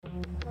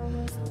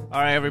All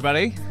right,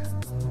 everybody.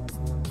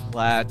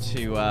 Glad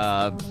to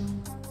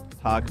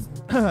talk.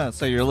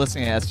 So you're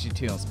listening to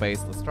SG2 on Space.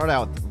 Let's start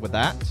out with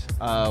that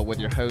with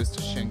your host,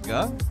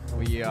 Shinga.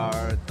 We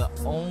are the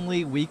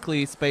only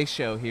weekly space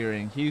show here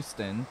in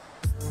Houston.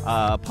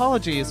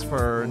 Apologies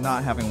for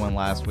not having one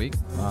last week.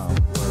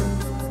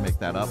 Make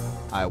that up.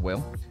 I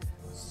will.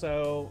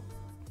 So,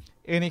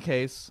 any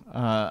case,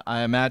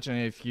 I imagine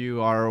if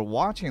you are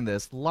watching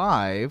this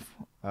live,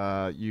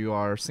 you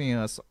are seeing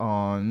us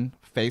on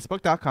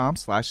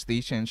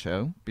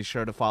Facebook.com/TheShinShow. Be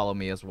sure to follow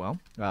me as well.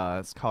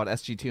 It's called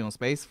SG2 on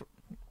Space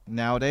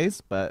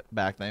nowadays, but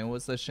back then it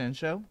was The Shin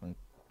Show.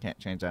 Can't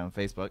change that on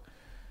Facebook.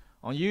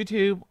 On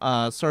YouTube,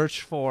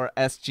 search for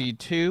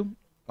SG2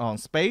 on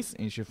Space,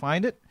 and you should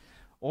find it.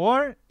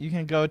 Or you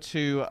can go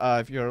to,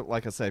 if you're,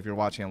 like I said, if you're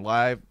watching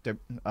live,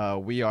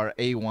 we are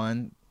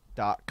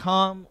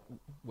a1.com,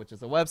 which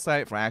is a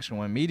website for Action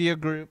One Media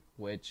Group,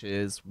 which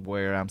is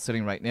where I'm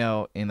sitting right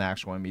now in the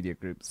Action One Media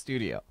Group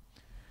studio.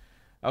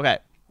 Okay,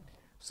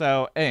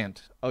 so, and,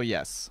 oh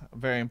yes,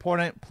 very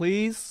important,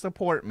 please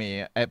support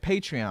me at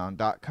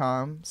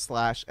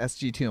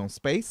patreon.com/SG2 on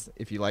Space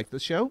if you like the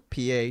show,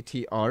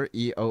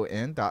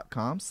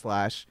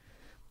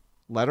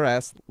 patreon.com/letter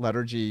S,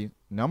 letter G,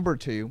 number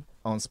 2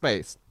 on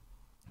Space.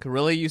 Could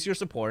really use your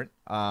support,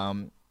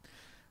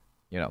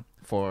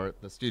 for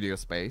the studio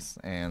space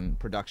and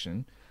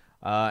production,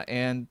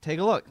 and take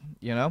a look,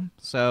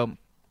 so,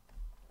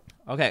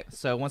 okay,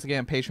 so once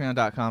again,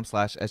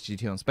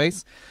 patreon.com/SG2 on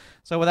Space.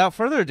 So without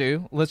further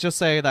ado, let's just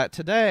say that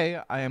today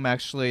I am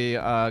actually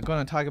going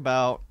to talk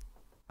about,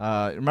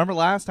 remember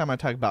last time I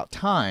talked about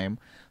time,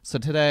 so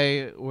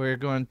today we're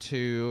going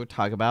to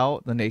talk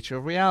about the nature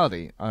of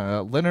reality.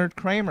 Leonard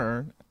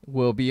Kramer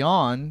will be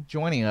on,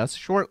 joining us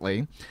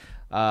shortly.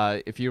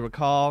 If you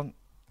recall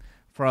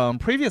from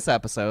previous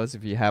episodes,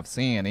 if you have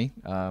seen any,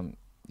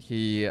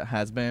 he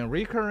has been a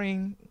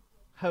recurring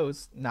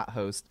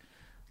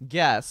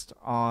guest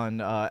on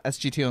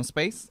SG2 on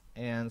Space,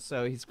 and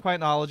so he's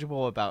quite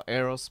knowledgeable about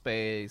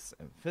aerospace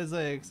and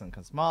physics and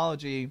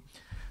cosmology.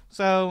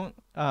 So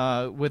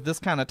with this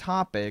kind of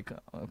topic,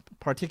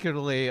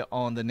 particularly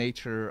on the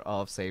nature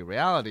of, say,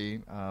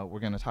 reality, we're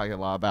going to talk a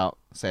lot about,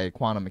 say,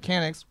 quantum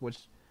mechanics,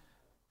 which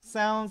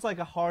sounds like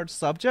a hard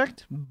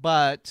subject,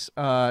 but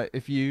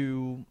if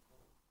you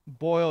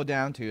boil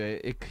down to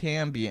it, it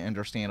can be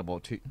understandable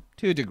to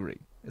a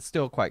degree. It's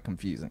still quite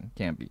confusing,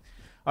 can be.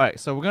 All right,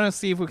 so we're going to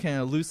see if we can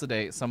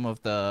elucidate some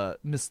of the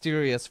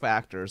mysterious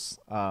factors,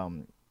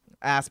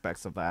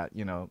 aspects of that.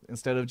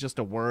 Instead of just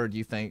a word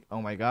you think,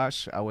 oh my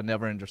gosh, I would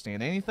never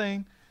understand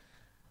anything,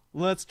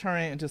 let's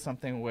turn it into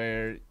something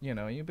where,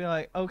 you'd be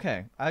like,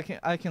 okay,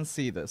 I can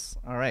see this.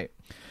 All right.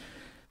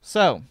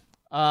 So,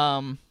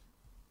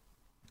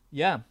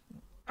 yeah.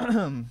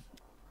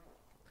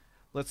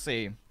 Let's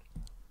see.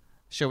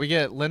 Shall we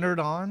get Leonard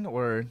on,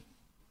 or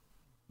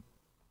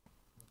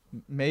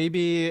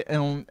maybe?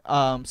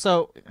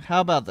 So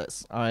how about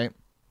this? All right.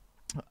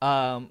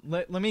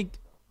 Let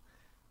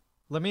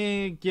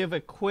me give a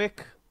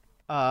quick.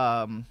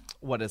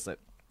 What is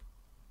it?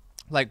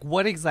 Like,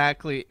 what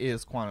exactly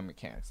is quantum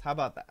mechanics? How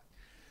about that?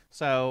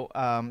 So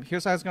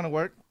here's how it's going to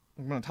work.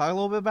 I'm going to talk a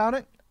little bit about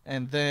it,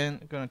 and then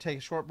I'm going to take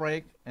a short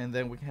break, and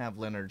then we can have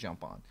Leonard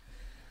jump on.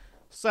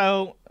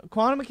 So,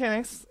 quantum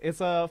mechanics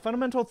is a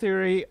fundamental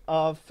theory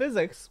of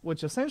physics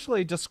which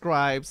essentially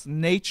describes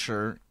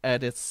nature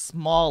at its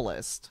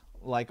smallest,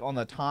 like on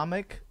the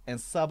atomic and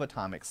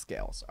subatomic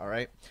scales, all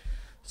right?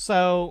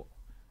 So,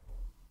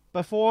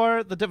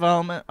 before the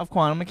development of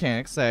quantum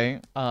mechanics,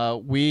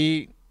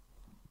 we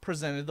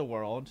presented the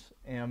world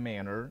in a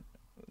manner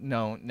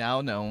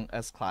now known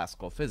as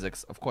classical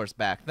physics. Of course,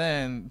 back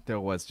then, there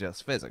was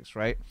just physics,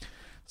 right?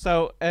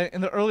 So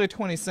in the early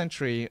 20th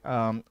century,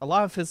 a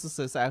lot of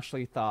physicists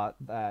actually thought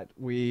that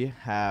we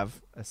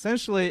have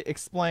essentially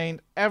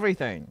explained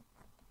everything,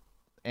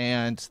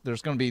 and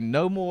there's going to be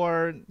no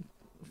more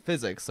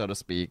physics, so to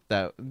speak,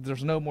 that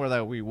there's no more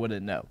that we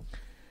wouldn't know.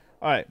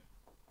 All right.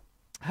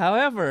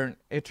 However,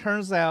 it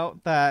turns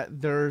out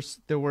that there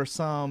were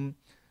some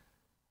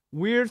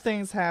weird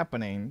things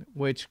happening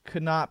which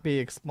could not be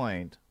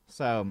explained.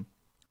 So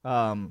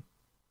the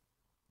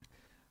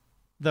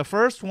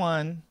first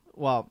one...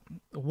 Well,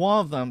 one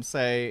of them,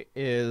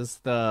 is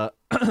the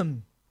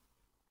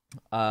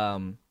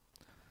Albert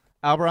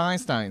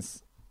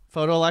Einstein's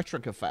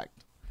photoelectric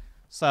effect.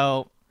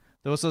 So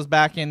this was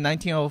back in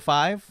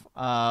 1905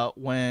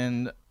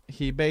 when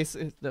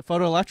the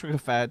photoelectric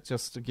effect,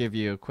 just to give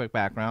you a quick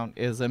background,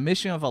 is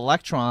emission of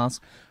electrons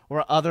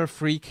or other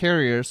free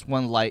carriers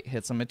when light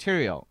hits a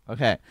material.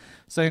 Okay,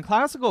 so in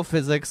classical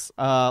physics,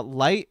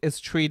 light is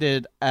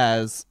treated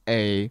as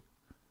a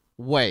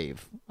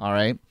wave, all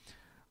right?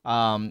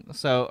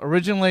 So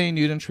originally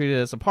Newton treated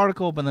it as a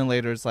particle, but then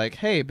later it's like,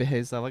 hey, it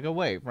behaves like a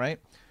wave, right?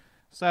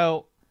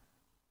 So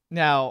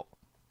now,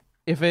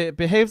 if it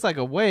behaves like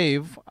a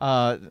wave,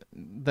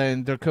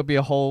 then there could be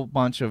a whole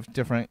bunch of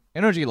different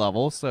energy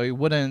levels. So you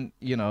wouldn't,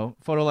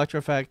 photoelectric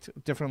effect,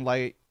 different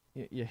light,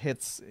 you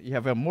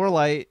have more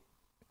light,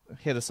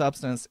 hit a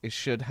substance, it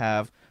should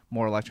have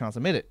more electrons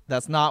emitted.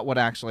 That's not what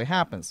actually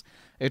happens.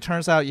 It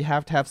turns out you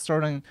have to have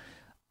certain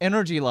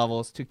energy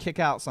levels to kick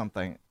out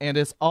something, and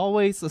it's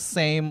always the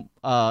same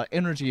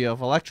energy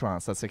of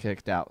electrons that's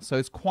kicked out. So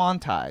it's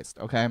quantized,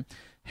 okay?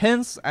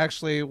 Hence,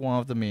 actually, one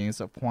of the meanings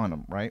of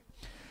quantum, right?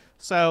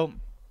 So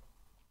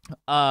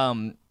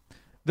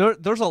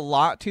there's a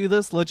lot to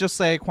this. Let's just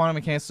say quantum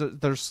mechanics,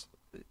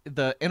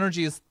 the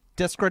energy is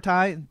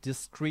discretized,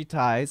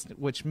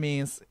 which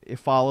means it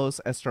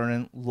follows at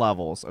certain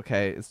levels,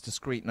 okay? It's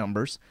discrete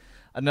numbers.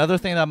 Another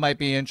thing that might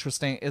be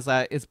interesting is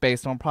that it's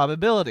based on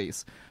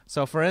probabilities.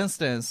 So, for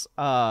instance,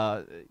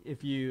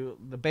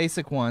 the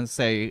basic one,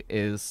 say,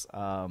 is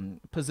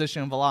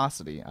position and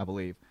velocity, I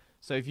believe.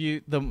 So if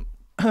you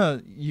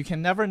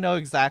can never know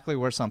exactly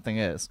where something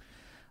is.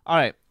 All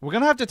right, we're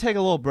gonna have to take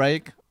a little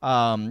break.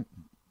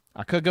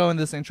 I could go in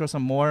this intro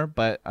some more,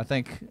 but I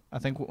think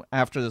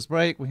after this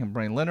break we can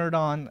bring Leonard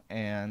on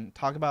and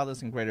talk about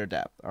this in greater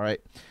depth. All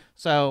right,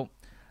 so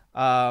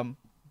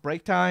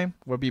break time.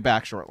 We'll be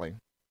back shortly.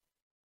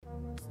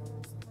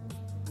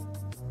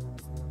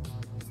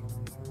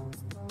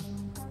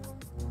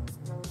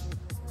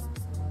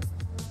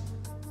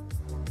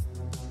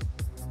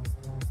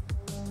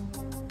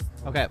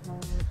 Okay,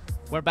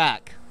 we're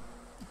back.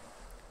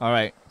 All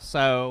right,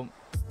 so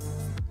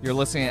you're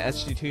listening to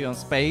SG2 on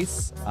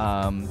Space,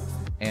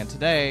 and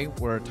today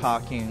we're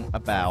talking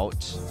about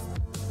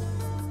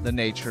the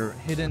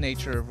hidden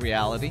nature of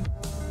reality,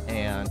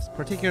 and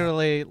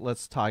particularly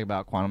let's talk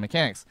about quantum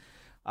mechanics.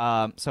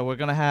 So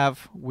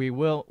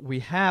we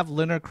have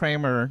Leonard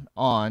Kramer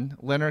on.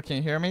 Leonard, can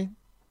you hear me?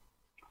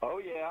 Oh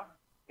yeah,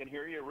 can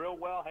hear you real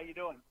well. How you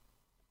doing?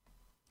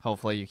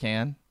 Hopefully you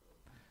can.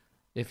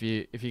 If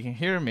you can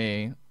hear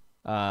me,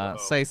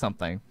 say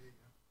something.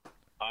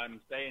 I'm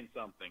saying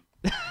something.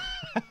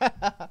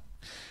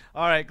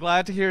 All right,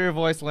 glad to hear your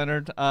voice,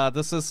 Leonard.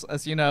 This is,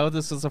 as you know,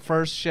 this is the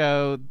first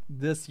show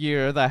this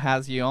year that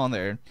has you on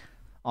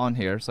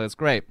here, so it's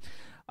great.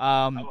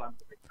 I'm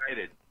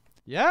excited.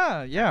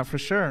 Yeah, for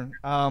sure.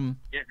 Yeah,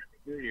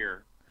 New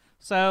Year.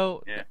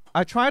 So yeah.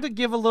 I tried to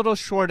give a little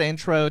short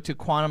intro to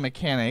quantum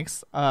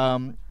mechanics.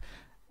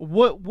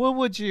 What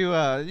would you,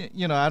 I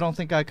don't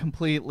think I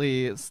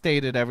completely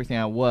stated everything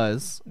I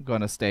was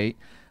going to state.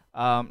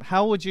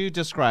 How would you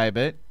describe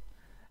it?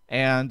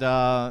 And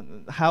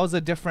how is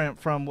it different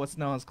from what's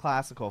known as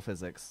classical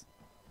physics?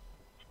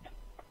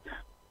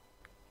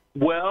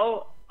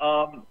 Well,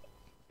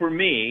 for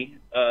me,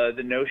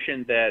 the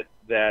notion that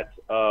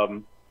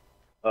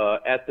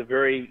at the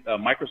very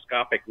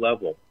microscopic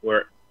level,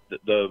 where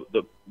the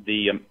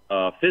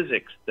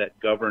physics that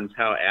governs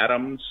how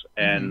atoms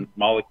and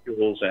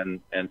molecules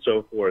and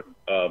so forth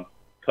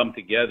come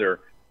together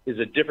is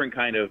a different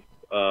kind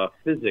of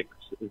physics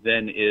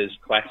than is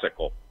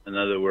classical. In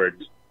other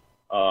words,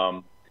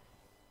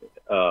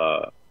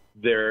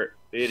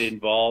 it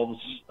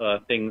involves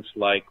things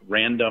like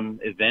random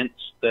events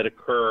that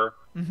occur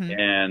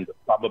and the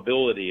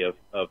probability of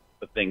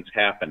things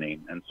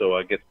happening. And so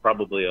I guess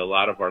probably a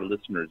lot of our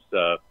listeners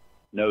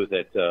know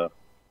that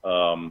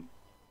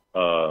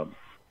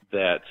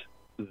that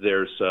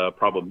there's a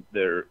problem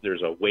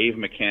there's a wave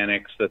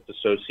mechanics that's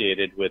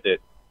associated with it,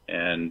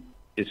 and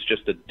it's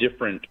just a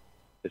different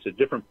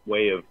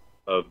way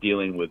of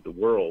dealing with the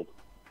world,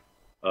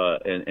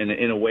 and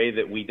in a way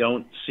that we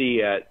don't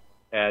see at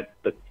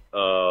the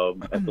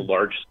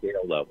large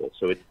scale level.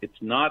 So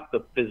it's not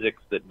the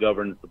physics that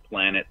governs the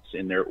planets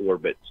in their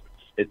orbits.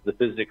 It's the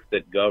physics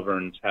that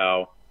governs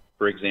how,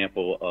 for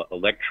example,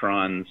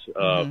 electrons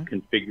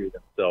configure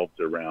themselves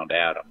around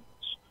atoms.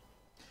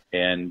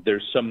 And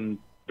there's some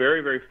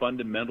very, very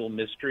fundamental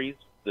mysteries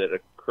that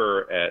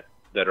occur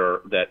that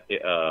are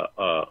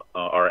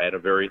at a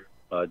very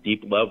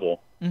deep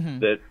level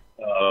that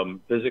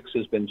physics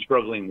has been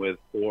struggling with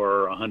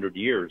for 100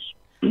 years.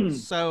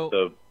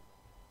 So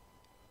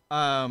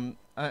I'm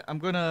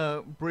going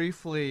to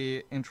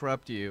briefly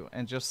interrupt you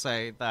and just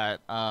say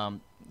that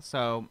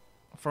so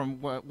from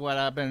what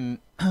I've been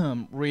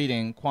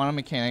reading, quantum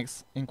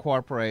mechanics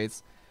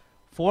incorporates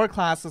 4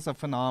 classes of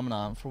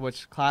phenomena for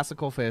which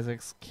classical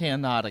physics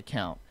cannot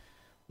account.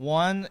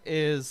 One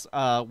is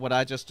what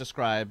I just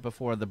described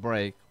before the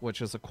break,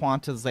 which is a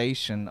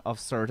quantization of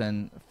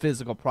certain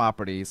physical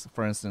properties,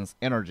 for instance,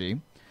 energy.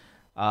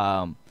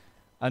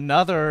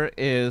 Another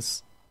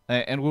is,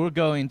 and we'll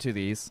go into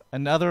these,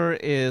 another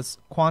is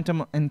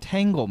quantum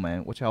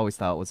entanglement, which I always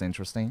thought was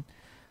interesting.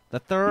 The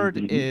third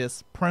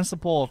is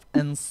principle of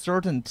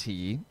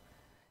uncertainty.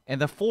 And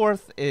the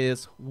fourth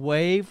is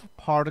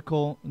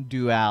wave-particle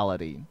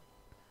duality.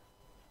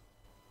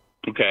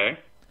 Okay.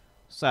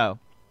 So,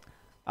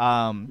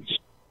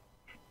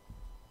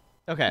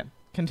 okay,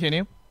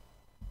 continue.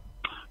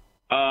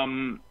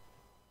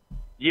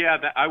 Yeah,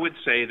 I would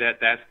say that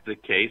that's the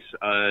case.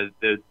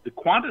 The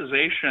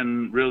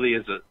quantization really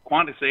is a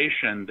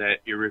quantization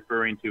that you're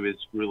referring to is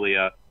really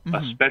a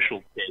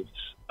special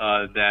case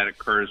that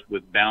occurs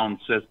with bound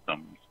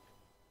systems.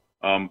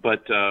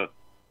 But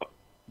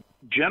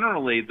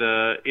generally,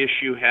 the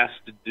issue has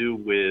to do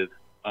with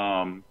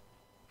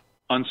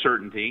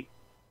uncertainty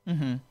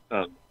Mm-hmm.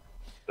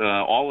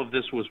 All of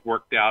this was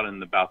worked out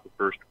in about the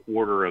first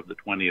quarter of the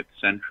 20th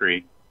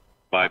century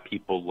by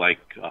people like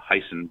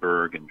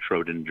Heisenberg and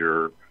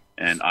Schrodinger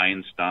and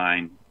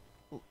Einstein.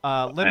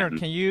 Leonard,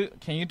 can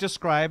you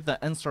describe the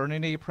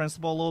uncertainty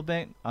principle a little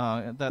bit?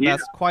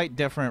 That's quite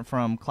different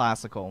from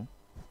classical.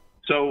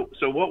 So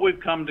what we've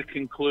come to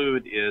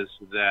conclude is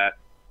that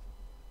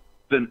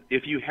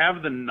if you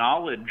have the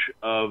knowledge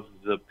of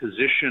the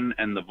position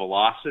and the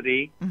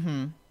velocity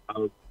Mm-hmm.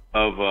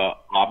 of an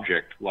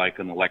object like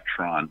an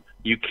electron,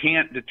 you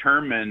can't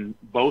determine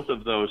both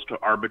of those to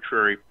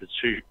arbitrary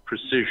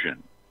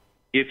precision.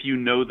 If you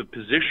know the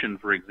position,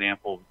 for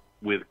example,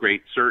 with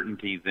great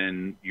certainty,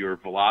 then your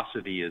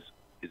velocity is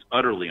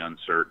utterly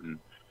uncertain.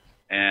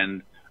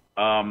 And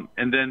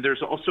then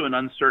there's also an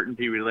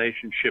uncertainty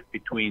relationship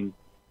between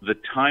the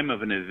time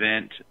of an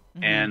event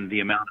Mm-hmm. and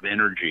the amount of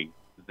energy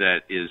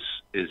that is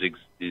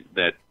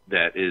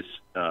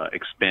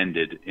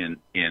expended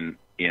in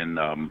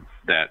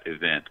that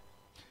event.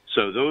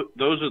 So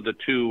those are the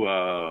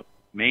two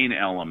main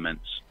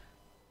elements,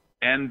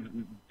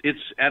 and it's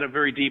at a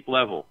very deep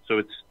level.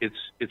 So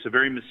it's a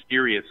very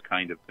mysterious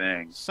kind of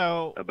thing.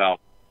 So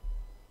about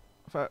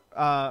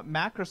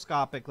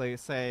macroscopically,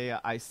 say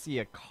I see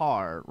a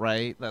car,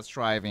 right, that's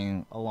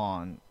driving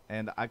along,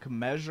 and I can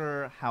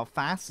measure how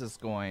fast it's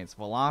going, its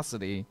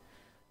velocity,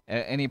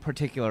 at any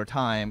particular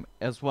time,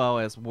 as well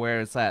as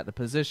where it's at, the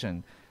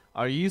position.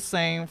 Are you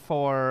saying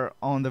for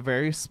on the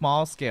very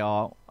small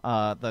scale,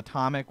 the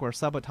atomic or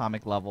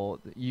subatomic level,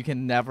 you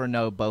can never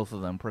know both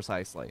of them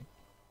precisely?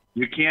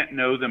 You can't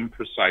know them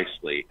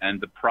precisely, and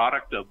the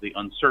product of the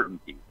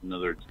uncertainty. In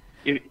other words,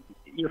 if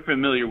you're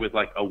familiar with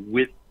like a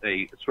width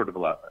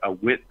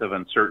of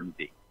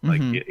uncertainty.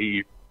 Mm-hmm.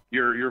 Like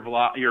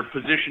your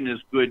position is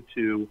good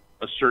to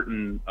a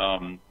certain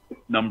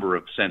number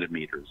of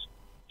centimeters.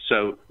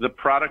 So the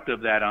product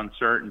of that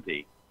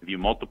uncertainty, if you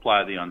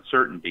multiply the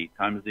uncertainty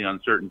times the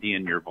uncertainty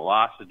in your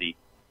velocity,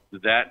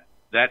 that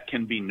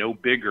can be no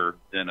bigger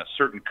than a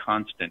certain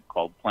constant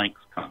called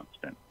Planck's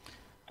constant.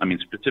 I mean,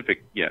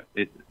 specific, yeah.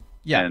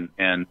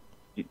 And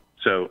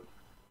so,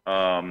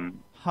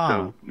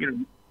 so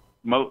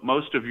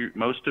most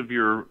of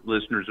your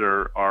listeners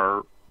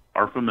are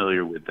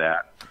familiar with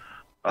that.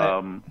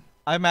 I'm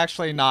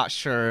actually not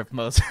sure if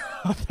most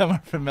of them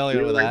are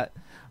familiar with that,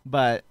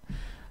 but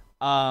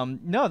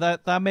no,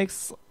 that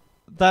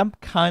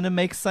kind of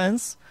makes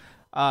sense.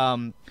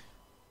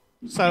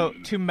 So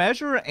to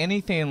measure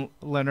anything,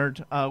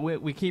 Leonard,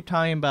 we keep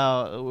talking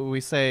about,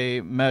 we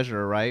say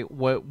measure, right?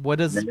 What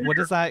does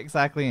that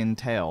exactly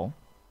entail?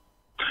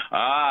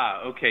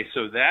 Okay.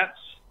 So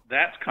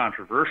that's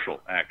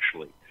controversial,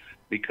 actually,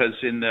 because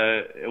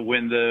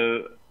when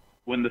the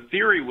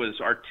theory was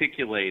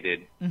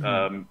articulated,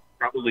 Mm-hmm.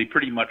 Probably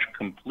pretty much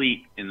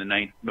complete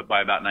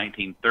by about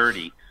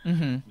 1930,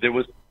 Mm-hmm. there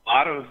was a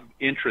lot of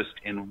interest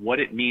in what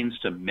it means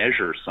to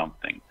measure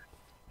something,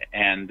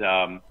 and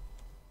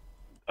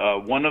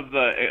one of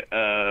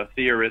the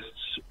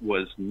theorists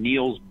was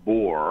Niels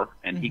Bohr,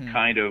 and Mm-hmm. he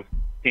kind of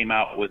came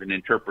out with an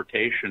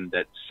interpretation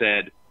that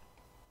said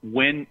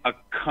when a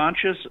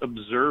conscious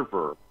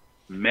observer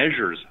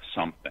measures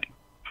something,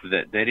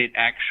 that it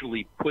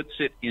actually puts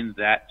it in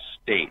that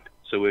state.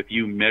 So if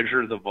you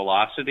measure the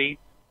velocity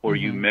or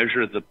Mm-hmm. you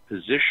measure the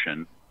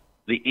position,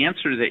 the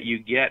answer that you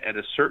get at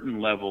a certain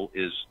level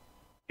is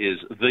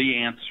the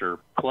answer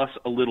plus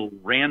a little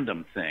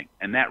random thing.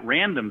 And that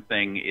random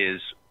thing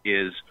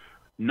is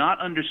not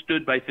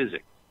understood by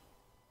physics,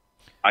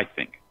 I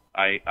think.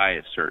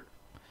 I assert.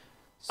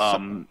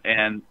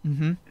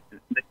 Mm-hmm.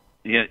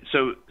 Yeah,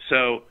 so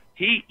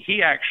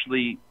they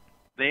actually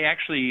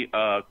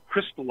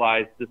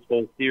crystallized this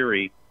whole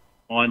theory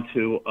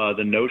onto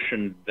the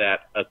notion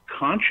that a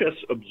conscious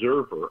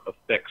observer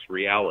affects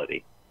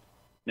reality.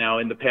 Now,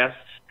 in the past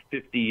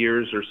 50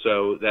 years or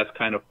so, that's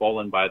kind of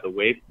fallen by the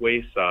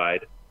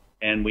wayside,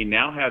 and we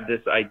now have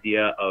this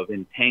idea of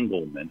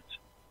entanglement,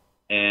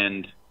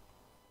 and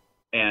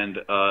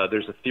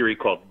there's a theory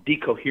called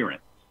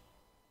decoherence.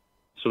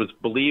 So it's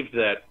believed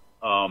that,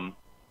 well,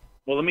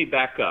 let me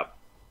back up.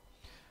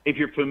 If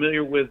you're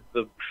familiar with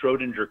the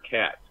Schrodinger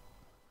cat,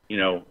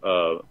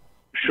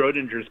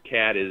 Schrodinger's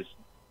cat is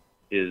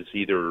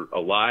either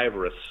alive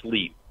or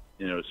asleep.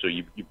 So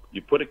you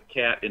put a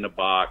cat in a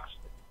box,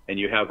 and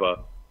you have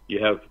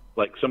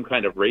like some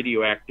kind of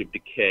radioactive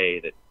decay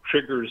that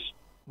triggers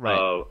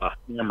a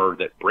hammer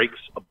that breaks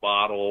a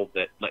bottle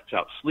that lets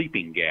out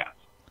sleeping gas.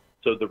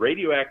 So the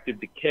radioactive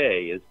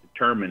decay is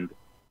determined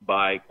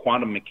by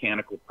quantum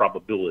mechanical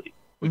probability.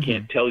 We Mm-hmm.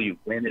 can't tell you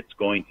when it's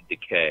going to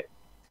decay,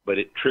 but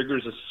it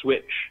triggers a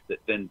switch that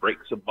then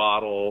breaks a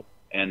bottle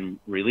and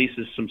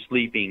releases some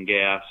sleeping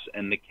gas,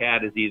 and the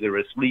cat is either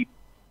asleep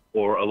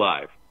or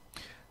alive.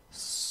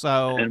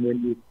 So and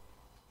when you,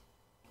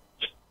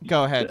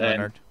 go ahead,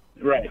 Leonard.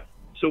 Right.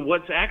 So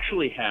what's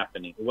actually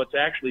happening, what's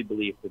actually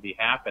believed to be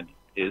happening,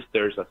 is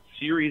there's a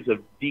series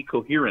of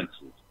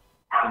decoherences.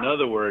 In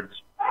other words,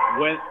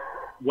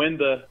 when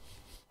the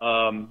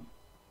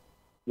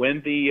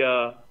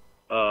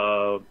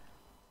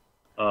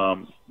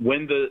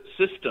when the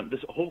system,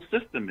 this whole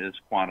system is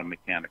quantum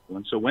mechanical,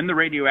 and so when the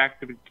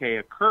radioactive decay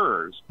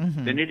occurs,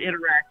 then it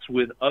interacts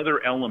with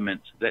other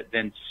elements that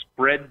then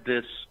spread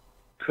this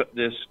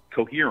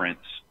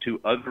coherence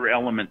to other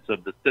elements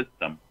of the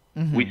system.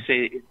 We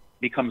say it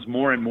becomes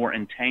more and more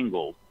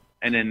entangled,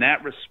 and in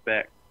that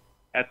respect,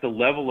 at the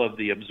level of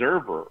the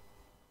observer,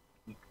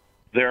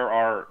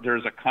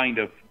 there's a kind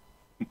of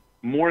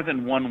more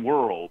than one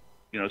world.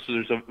 So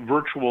there's a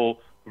virtual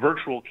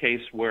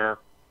case where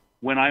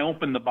when I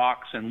open the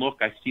box and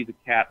look, I see the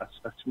cat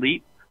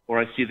asleep,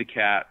 or I see the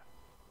cat,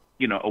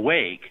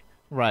 awake.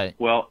 Right.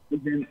 Well,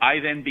 I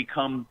then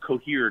become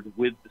cohered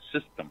with the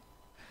system,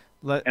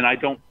 and I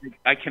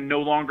can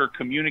no longer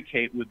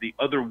communicate with the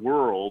other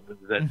world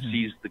that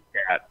sees the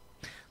cat.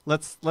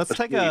 Let's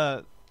take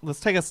a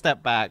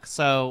step back.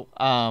 So,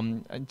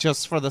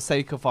 just for the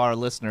sake of our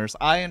listeners,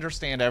 I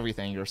understand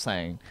everything you're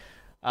saying.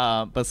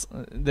 But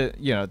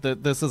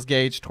this is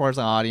gauged towards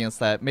an audience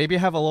that maybe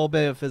have a little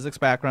bit of physics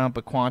background,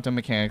 but quantum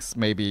mechanics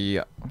may be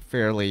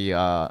fairly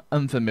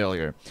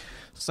unfamiliar.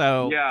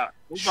 So yeah,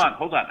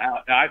 hold on.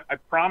 I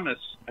promise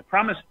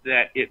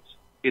that it's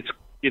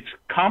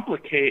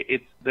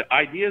complicated. The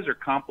ideas are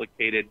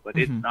complicated, but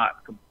it's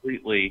not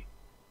completely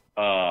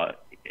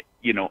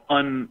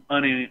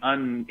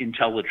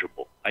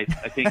unintelligible. I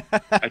think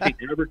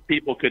average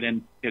people could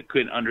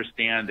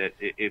understand it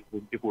if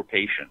we're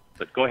patient.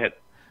 But go ahead.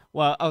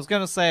 Well, I was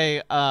going to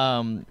say,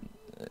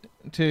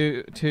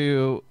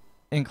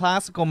 in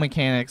classical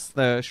mechanics,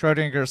 the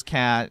Schrodinger's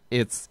cat,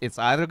 it's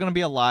either going to be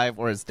alive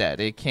or it's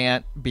dead. It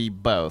can't be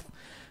both.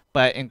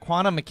 But in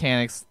quantum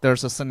mechanics,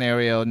 there's a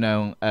scenario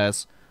known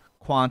as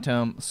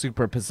quantum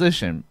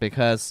superposition,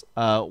 because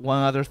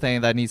one other thing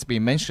that needs to be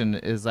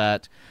mentioned is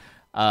that,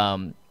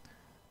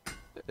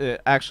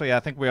 actually, I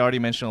think we already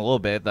mentioned a little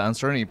bit, the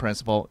uncertainty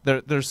principle.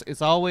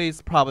 It's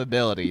always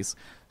probabilities.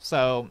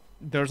 So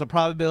there's a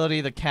probability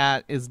the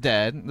cat is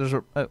dead. Let's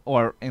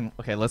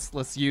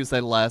use a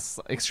less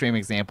extreme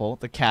example.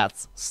 The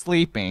cat's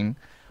sleeping,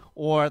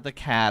 or the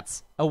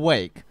cat's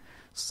awake.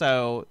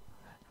 So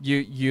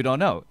you don't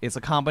know. It's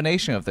a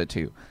combination of the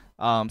two.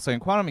 So in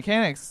quantum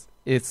mechanics,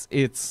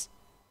 it's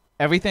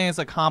everything is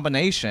a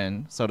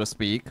combination, so to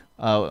speak,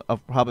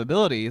 of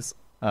probabilities.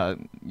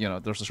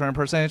 There's a certain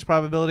percentage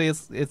probability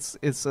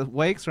it's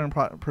awake, certain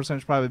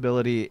percentage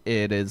probability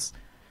it is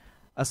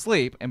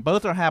asleep, and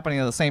both are happening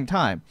at the same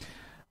time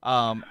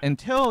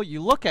until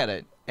you look at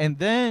it. And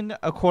then,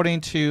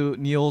 according to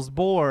Niels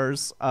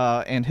Bohr's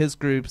and his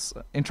group's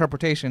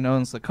interpretation,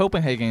 known as the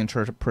Copenhagen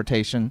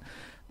interpretation,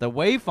 the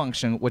wave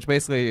function, which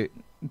basically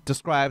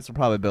describes the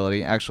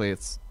probability, actually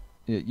it's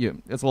a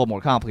little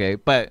more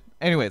complicated, but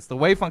anyways, the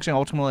wave function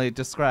ultimately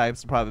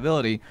describes the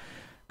probability.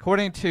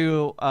 According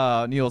to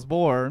Niels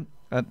Bohr,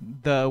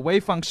 the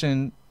wave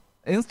function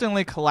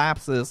instantly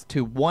collapses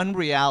to one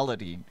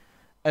reality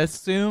as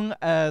soon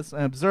as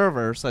an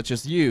observer, such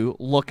as you,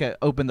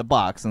 open the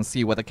box and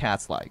see what the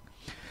cat's like.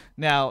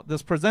 Now,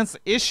 this presents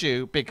an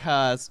issue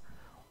because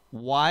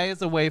why is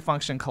the wave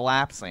function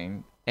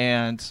collapsing,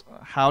 and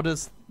how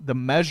does the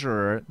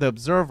measurer, the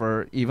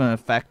observer, even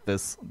affect the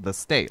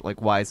state?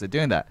 Like, why is it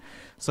doing that?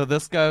 So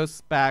this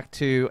goes back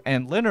to,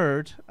 and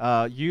Leonard,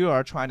 you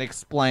are trying to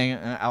explain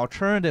an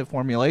alternative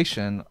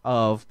formulation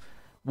of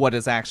what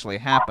is actually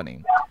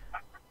happening.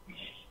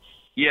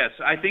 Yes,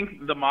 I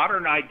think the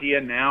modern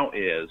idea now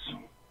is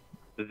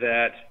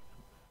that,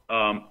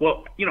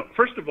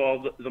 first of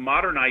all, the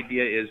modern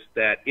idea is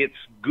that it's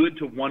good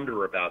to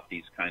wonder about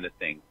these kind of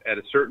things. At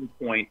a certain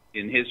point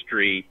in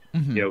history,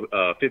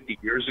 50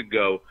 years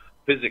ago,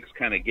 physics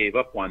kind of gave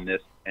up on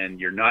this, and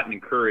you're not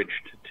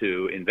encouraged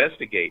to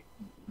investigate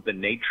the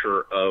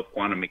nature of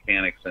quantum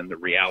mechanics and this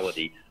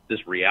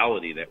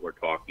reality that we're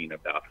talking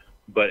about.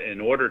 But in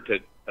order to,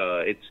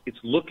 it's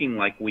looking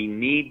like we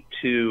need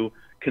to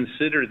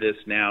consider this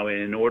now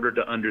in order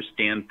to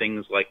understand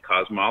things like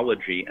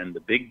cosmology and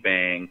the Big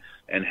Bang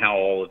and how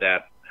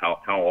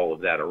all of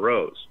that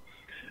arose.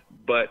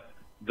 But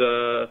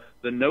the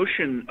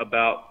notion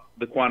about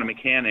the quantum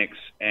mechanics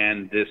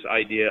and this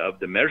idea of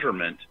the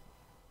measurement,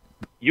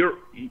 the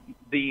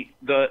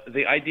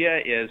idea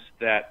is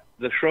that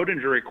the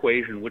Schrodinger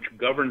equation, which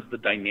governs the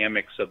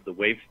dynamics of the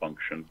wave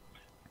function,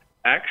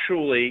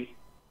 actually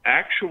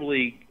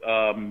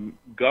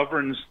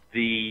governs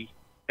the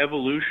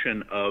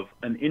evolution of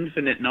an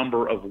infinite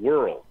number of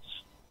worlds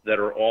that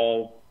are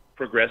all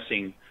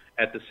progressing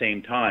at the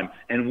same time,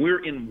 and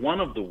we're in one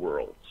of the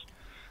worlds.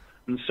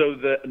 And so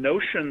the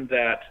notion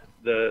that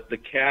the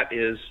cat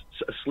is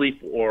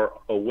asleep or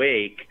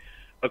awake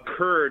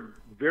occurred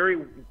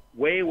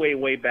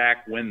way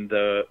back when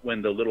the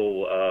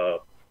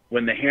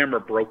hammer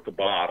broke the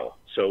bottle.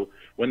 So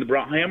when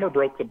the hammer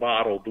broke the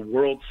bottle, the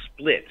world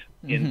split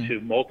into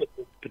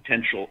multiple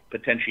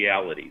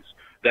potentialities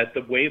that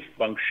the wave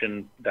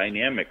function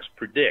dynamics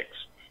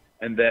predicts,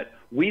 and that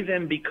we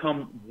then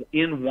become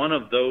in one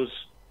of those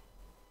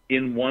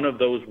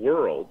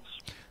worlds,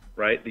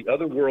 right? The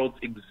other worlds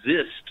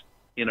exist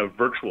in a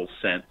virtual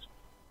sense.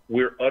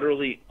 We're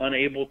utterly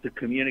unable to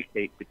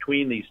communicate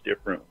between these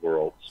different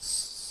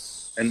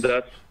worlds. and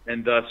thus,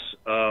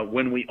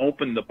 when we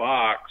open the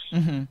box,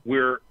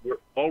 we're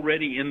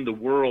already in the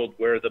world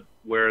where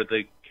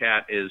the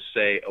cat is,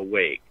 say,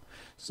 awake,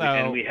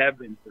 and we have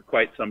been for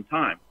quite some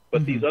time.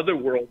 But these other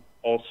worlds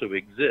also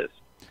exist,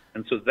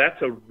 and so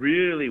that's a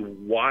really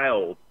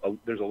wild.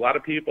 There's a lot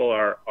of people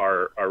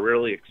are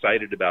really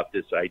excited about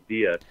this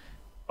idea,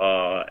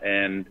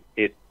 and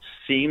it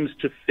seems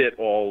to fit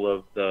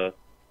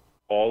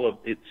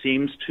it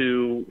seems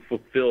to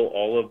fulfill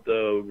all of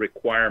the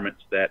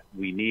requirements that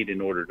we need in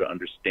order to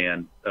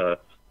understand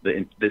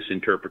this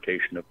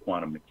interpretation of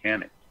quantum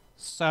mechanics.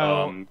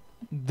 So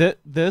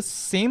this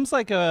seems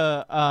like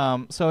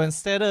a so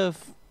instead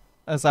of,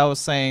 as I was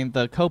saying,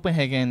 the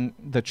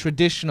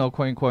traditional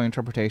quote unquote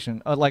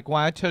interpretation, like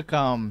when I took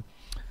one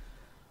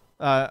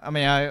of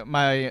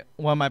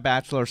my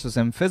bachelor's was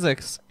in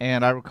physics,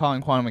 and I recall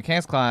in quantum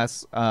mechanics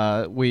class,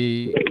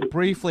 we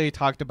briefly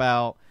talked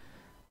about,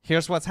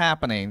 here's what's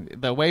happening.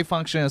 The wave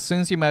function, as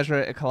soon as you measure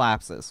it, it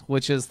collapses,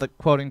 which is the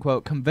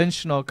quote-unquote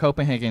conventional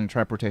Copenhagen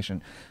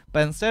interpretation.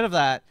 But instead of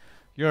that,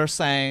 you're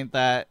saying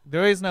that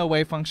there is no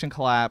wave function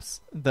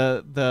collapse.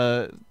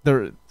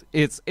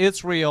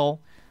 It's real.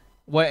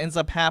 What ends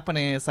up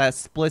happening is that it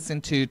splits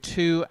into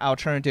two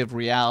alternative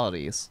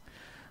realities.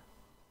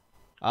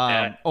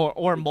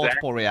 Or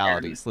multiple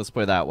realities. Let's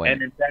put it that way.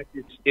 And in fact,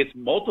 it's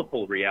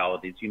multiple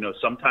realities.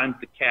 Sometimes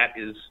the cat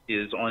is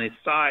on his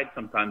side.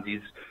 Sometimes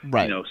he's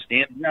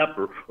standing up,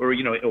 or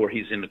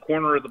he's in the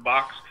corner of the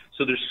box.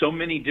 So there's so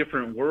many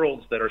different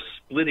worlds that are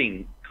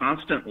splitting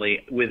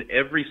constantly with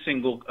every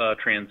single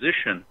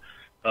transition.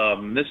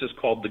 This is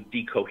called the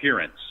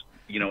decoherence.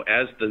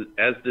 As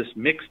this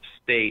mixed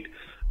state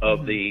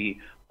of the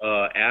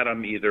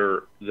atom,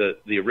 either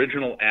the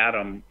original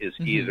atom is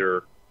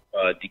either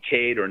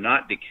decayed or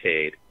not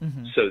decayed,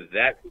 so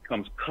that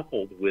becomes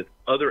coupled with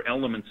other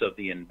elements of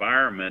the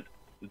environment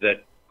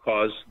that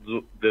cause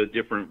the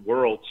different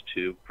worlds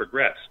to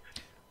progress.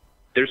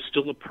 There's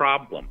still a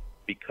problem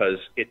because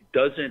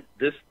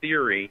this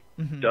theory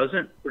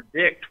doesn't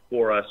predict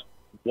for us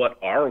what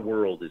our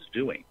world is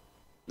doing.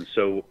 And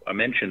so I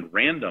mentioned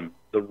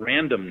the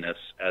randomness,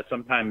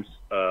 sometimes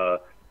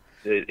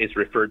it's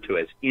referred to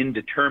as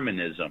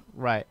indeterminism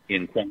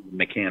in quantum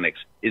mechanics,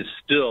 is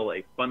still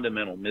a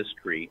fundamental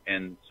mystery.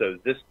 And so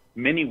this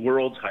many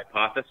worlds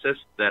hypothesis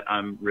that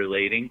I'm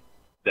relating,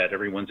 that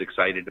everyone's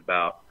excited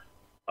about,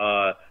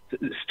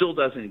 still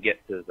doesn't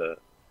get to the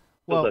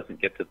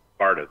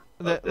part of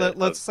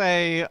let's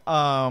say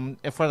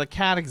if for the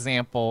cat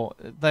example,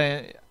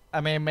 it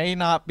may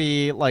not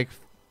be like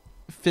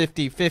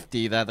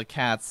 50-50 that the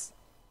cat's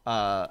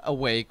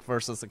awake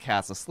versus the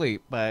cat's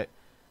asleep, but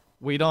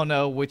we don't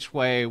know which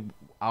way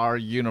our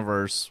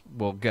universe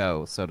will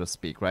go, so to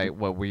speak, right?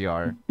 What we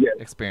are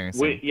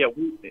experiencing.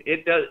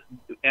 It does,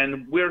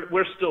 and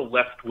we're still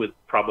left with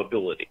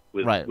probability,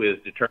 with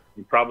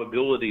determining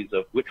probabilities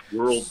of which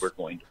world we're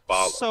going to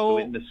follow. So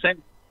in the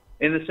sense,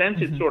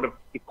 it's sort of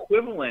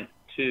equivalent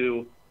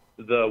to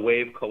the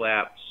wave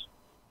collapse,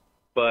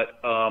 but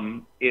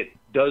it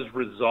does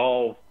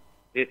resolve.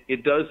 It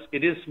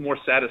is more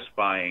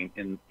satisfying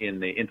in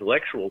the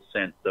intellectual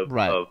sense of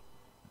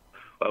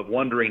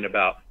wondering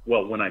about,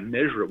 well, when I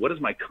measure it, what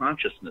does my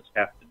consciousness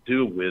have to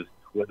do with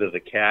whether the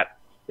cat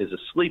is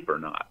asleep or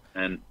not?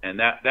 And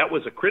that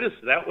was a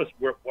criticism. That was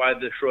why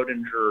the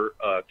Schrodinger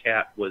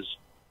cat was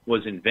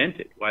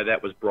invented. Why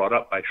that was brought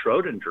up by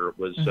Schrodinger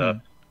was,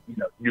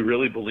 you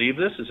really believe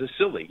this? This is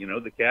silly.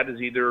 The cat is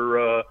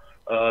either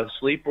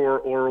asleep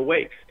or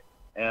awake.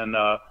 And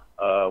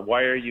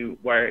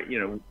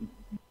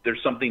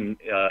there's something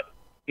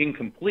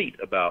incomplete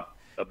about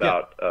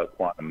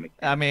quantum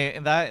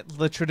mechanics.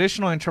 The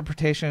traditional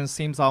interpretation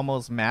seems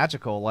almost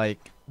magical.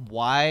 Like,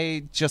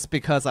 why, just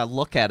because I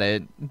look at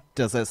it,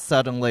 does it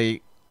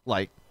suddenly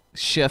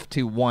shift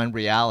to one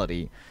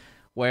reality?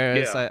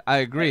 Whereas I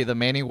agree, the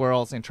many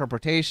worlds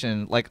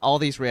interpretation, like all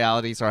these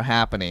realities are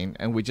happening,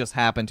 and we just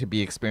happen to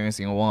be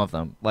experiencing one of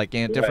them. Like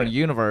in a different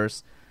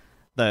universe,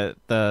 the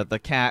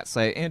cat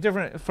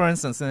for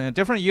instance, in a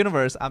different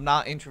universe, I'm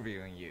not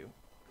interviewing you,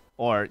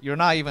 or you're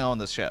not even on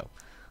the show.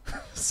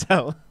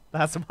 So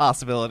that's a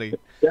possibility.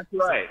 That's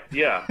right.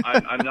 Yeah,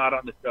 I'm not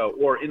on the show.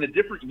 Or in a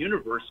different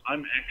universe,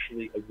 I'm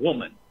actually a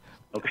woman.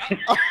 Okay.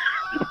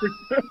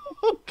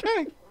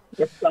 Okay.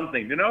 That's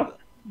something,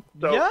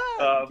 So,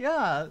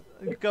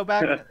 go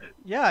back.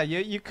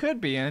 You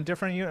could be in a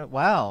different universe.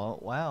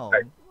 Wow.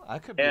 I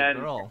could be a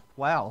girl.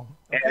 Wow.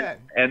 Okay.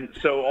 And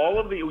so all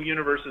of the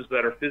universes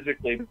that are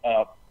physically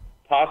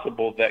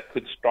possible that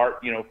could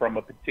start, from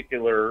a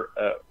particular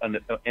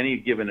any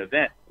given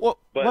event.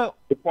 But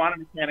the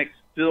quantum mechanics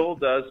still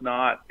does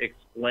not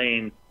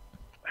explain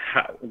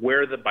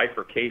where the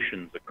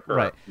bifurcations occur.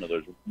 Right. In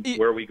other words,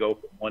 where we go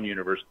from one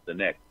universe to the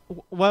next.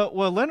 Well,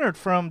 Leonard,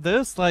 from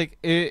this,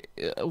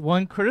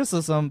 one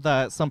criticism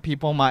that some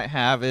people might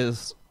have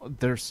is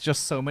there's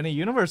just so many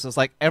universes.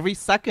 Like every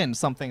second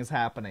something's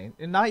happening,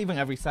 and not even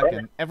every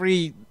second,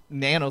 every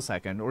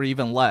nanosecond or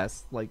even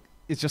less. Like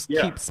it just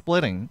keeps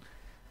splitting.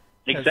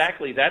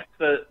 Exactly.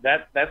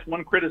 That's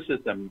one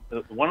criticism.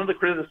 One of the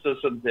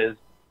criticisms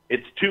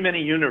It's too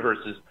many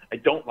universes. I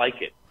don't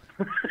like it.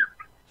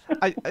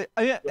 I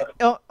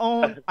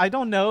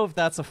don't know if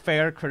that's a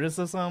fair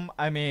criticism.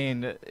 I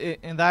mean,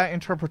 in that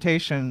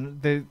interpretation,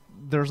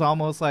 there's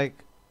almost like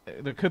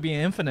there could be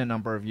an infinite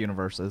number of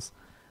universes,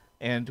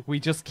 and we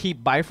just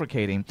keep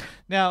bifurcating.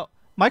 Now,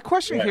 my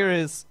question here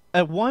is: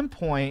 at one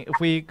point, if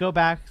we go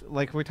back,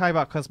 like we're talking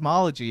about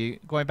cosmology,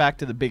 going back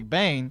to the Big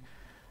Bang,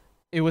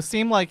 it would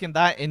seem like in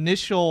that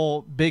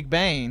initial Big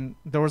Bang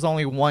there was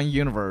only one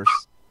universe,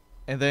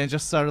 and then it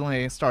just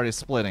suddenly started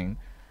splitting.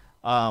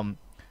 Go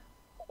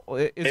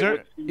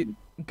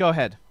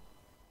ahead.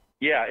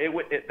 Yeah,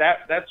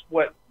 that's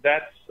what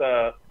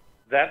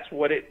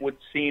it would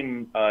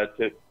seem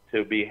to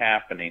be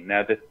happening.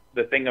 Now,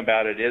 the thing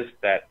about it is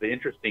that the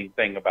interesting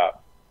thing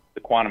about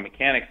the quantum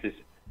mechanics is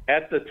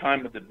at the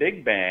time of the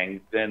Big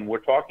Bang, then we're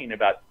talking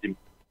about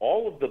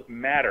all of the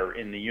matter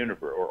in the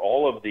universe, or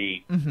all of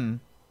the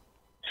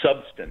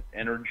substance,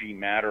 energy,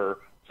 matter,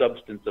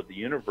 substance of the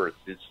universe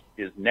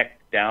is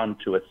necked down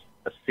to a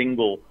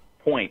single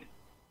point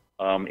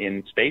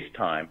in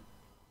space-time,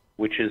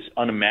 which is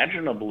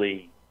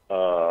unimaginably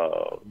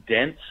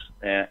dense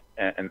and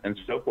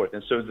so forth.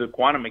 And so the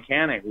quantum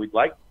mechanics, we'd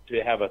like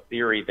to have a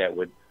theory that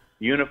would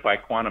unify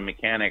quantum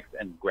mechanics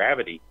and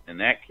gravity in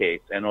that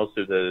case, and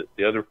also the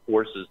other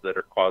forces that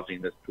are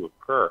causing this to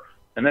occur.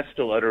 And that's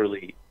still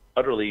utterly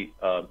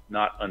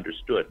not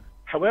understood.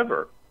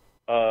 However,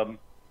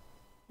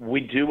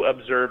 we do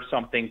observe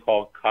something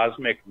called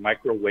cosmic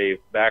microwave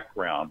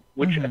background,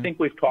 which I think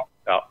we've talked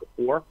about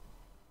before.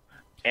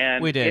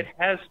 And we did. It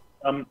has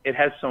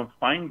some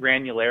fine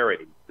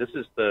granularity. This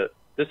is the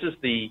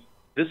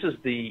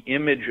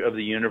image of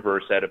the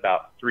universe at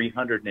about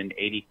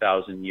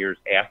 380,000 years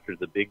after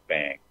the Big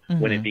Bang,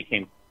 when it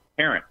became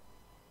apparent.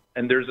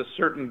 And there's a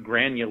certain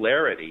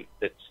granularity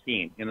that's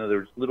seen. You know,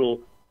 there's little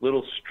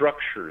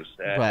structures,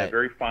 a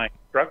very fine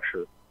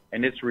structure,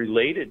 and it's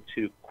related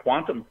to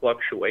quantum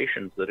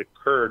fluctuations that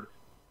occurred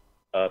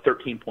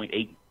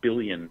 13.8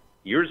 billion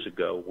years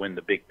ago when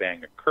the Big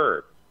Bang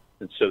occurred.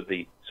 And so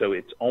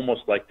it's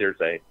almost like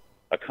there's a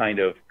kind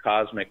of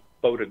cosmic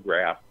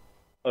photograph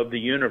of the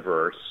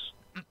universe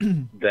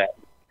that's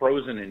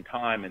frozen in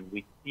time, and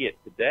we see it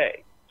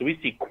today. So we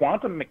see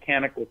quantum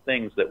mechanical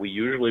things that we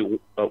usually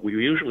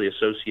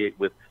associate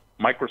with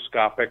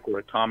microscopic or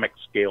atomic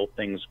scale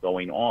things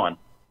going on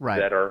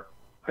that are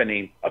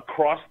happening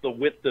across the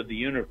width of the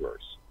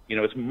universe. You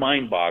know, it's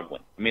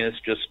mind-boggling. I mean,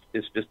 it's just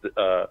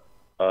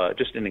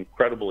an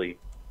incredibly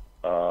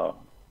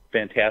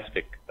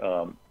fantastic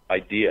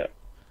idea,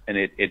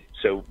 and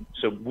so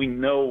we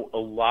know a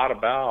lot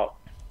about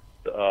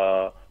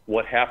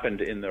what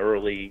happened in the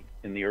early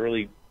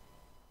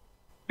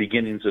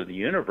beginnings of the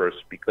universe,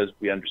 because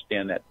we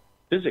understand that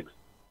physics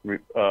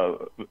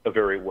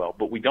very well,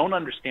 but we don't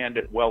understand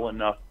it well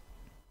enough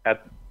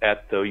at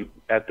the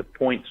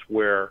point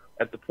where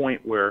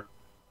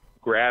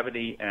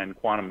gravity and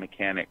quantum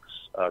mechanics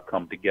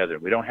come together.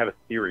 We don't have a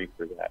theory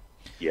for that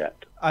yet.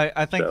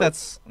 I think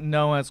that's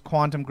known as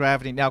quantum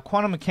gravity. Now,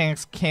 quantum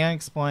mechanics can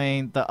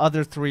explain the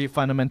other three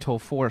fundamental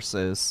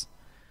forces,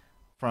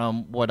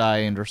 from what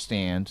I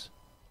understand: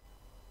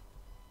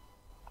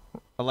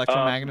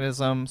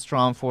 electromagnetism,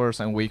 strong force,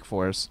 and weak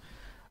force.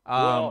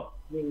 Well,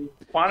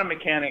 quantum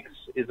mechanics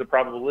is a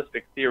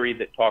probabilistic theory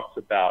that talks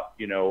about,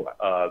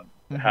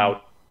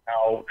 how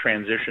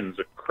transitions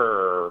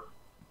occur.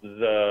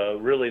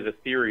 The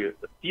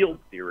field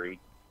theories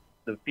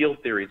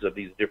of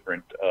these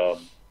different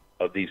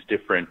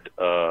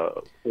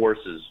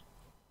forces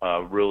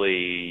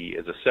really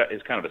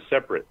is kind of a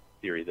separate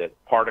theory, that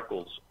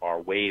particles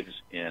are waves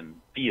in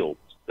fields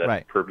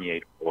that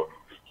permeate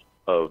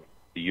of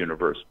the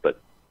universe.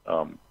 But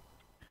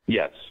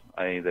yes,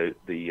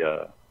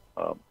 the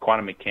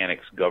quantum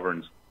mechanics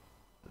governs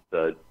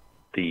the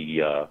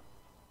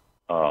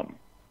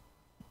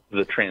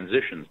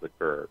transitions that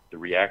occur, the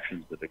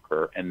reactions that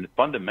occur, and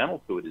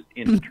fundamental to it is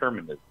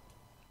indeterminism.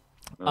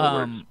 In other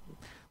words,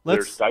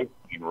 there's dice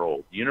being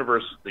rolled. The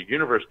universe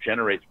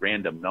generates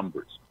random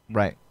numbers.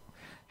 Right.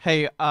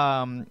 Hey,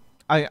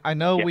 I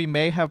know we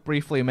may have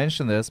briefly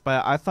mentioned this,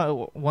 but I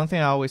thought one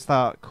thing I always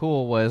thought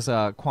cool was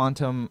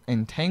quantum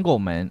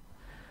entanglement,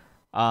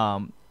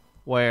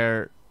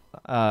 where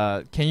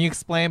can you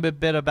explain a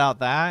bit about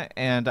that?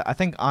 And I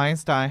think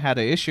Einstein had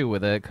an issue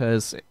with it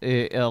because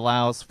it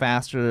allows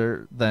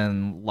faster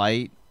than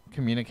light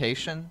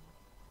communication.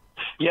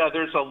 Yeah,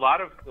 there's a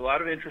lot of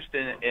interest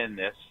in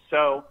this.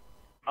 So,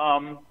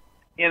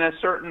 in a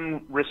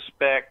certain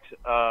respect,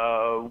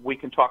 we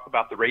can talk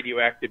about the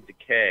radioactive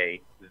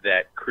decay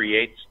that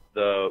creates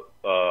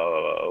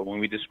when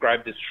we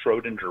describe the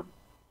Schrodinger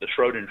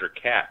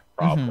cat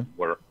problem,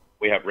 where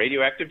we have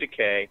radioactive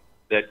decay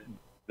that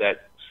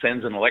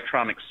sends an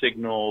electronic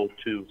signal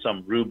to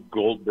some Rube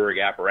Goldberg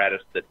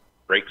apparatus that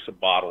breaks a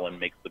bottle and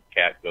makes the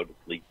cat go to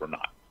sleep or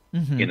not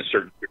in a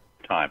certain period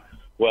of time.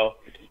 Well,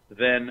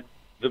 then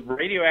the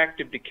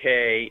radioactive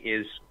decay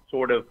is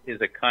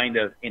a kind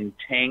of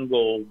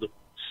entangled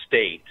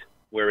state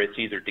where it's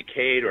either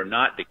decayed or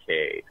not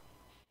decayed,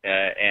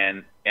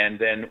 and And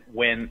then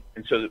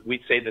so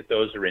we say that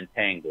those are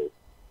entangled.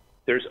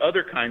 There's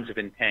other kinds of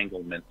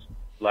entanglements,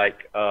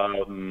 like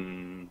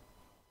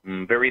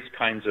various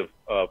kinds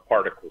of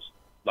particles,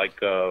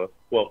 like a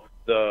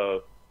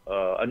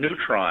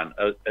neutron,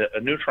 a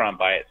neutron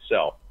by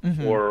itself,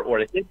 or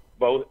a Higgs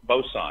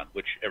boson,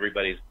 which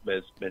everybody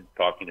has been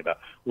talking about,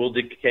 will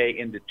decay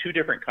into two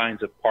different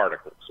kinds of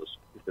particles. So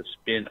it's a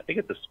spin, I think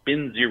it's a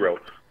spin zero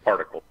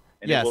particle,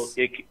 and yes.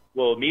 it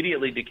will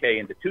immediately decay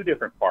into two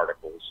different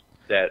particles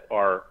that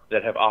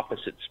have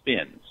opposite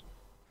spins.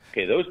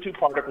 Okay, those two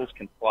particles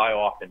can fly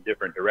off in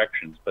different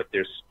directions, but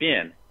their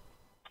spin,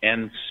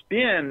 and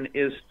spin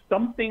is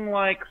something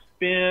like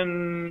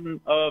spin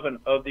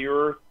of the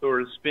Earth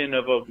or spin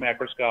of a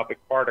macroscopic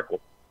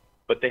particle,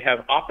 but they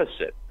have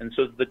opposite, and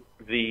so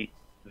the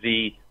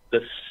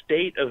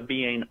state of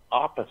being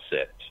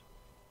opposite,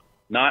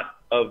 not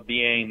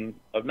being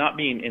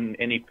in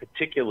any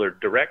particular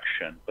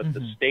direction, but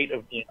the state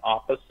of being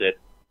opposite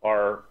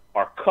are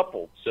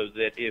coupled, so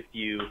that if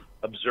you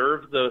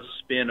observe the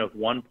spin of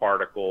one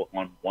particle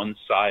on one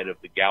side of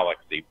the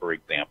galaxy, for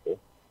example,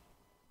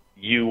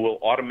 you will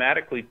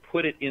automatically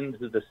put it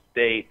into the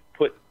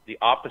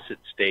opposite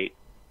state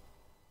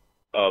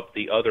of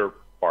the other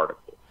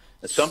particle.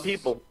 Now, some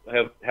people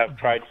have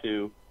tried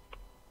to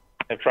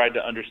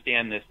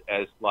understand this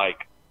as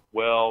like,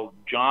 well,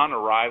 John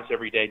arrives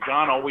every day.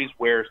 John always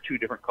wears two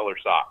different color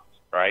socks,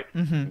 right?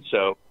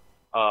 So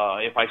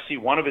if I see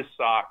one of his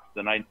socks,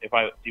 then if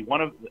I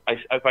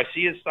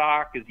see his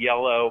sock is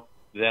yellow,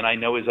 then I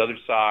know his other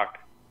sock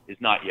is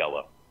not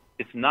yellow.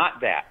 It's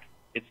not that.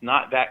 It's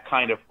not that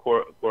kind of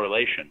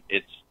correlation.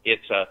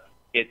 It's a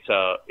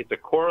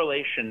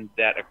correlation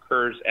that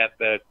occurs at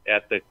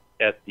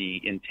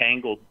the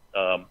entangled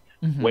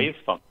wave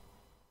function,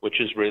 which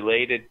is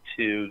related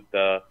to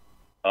the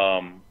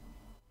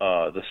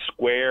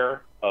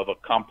square of a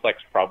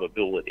complex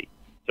probability.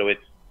 So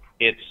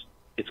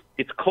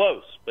it's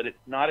close, but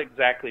it's not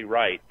exactly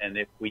right. And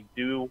if we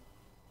do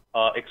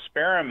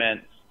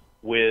experiments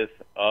with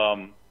a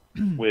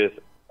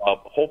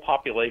whole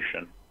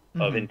population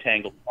of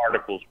entangled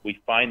particles, we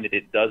find that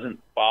it doesn't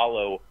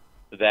follow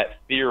that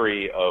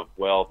theory of,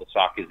 well, the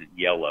sock isn't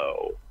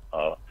yellow.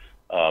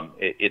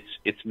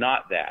 It's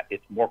not that.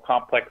 It's more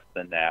complex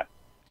than that.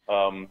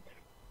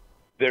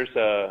 This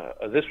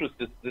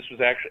was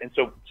actually, and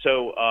so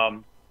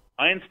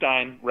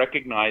Einstein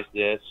recognized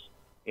this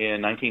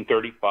in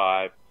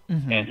 1935,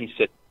 and he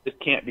said, this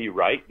can't be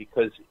right,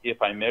 because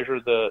if I measure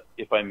the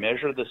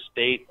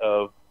state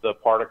of the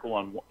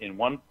particle in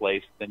one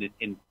place, then it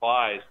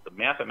implies, the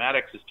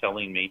mathematics is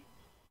telling me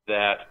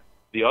that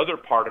the other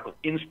particle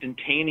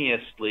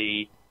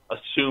instantaneously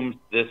assumes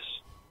this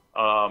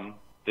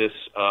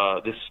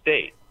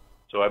state.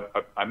 So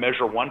I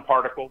measure one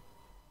particle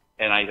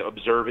and I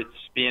observe it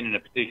spin in a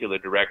particular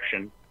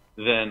direction,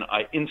 then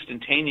I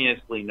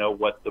instantaneously know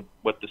what the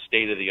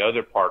state of the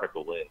other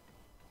particle is.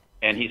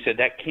 And he said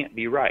that can't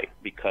be right,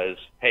 because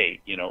hey,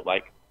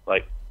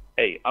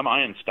 hey, I'm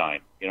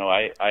Einstein.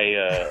 I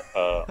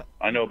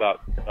know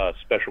about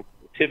special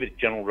relativity,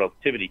 general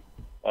relativity,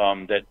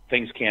 that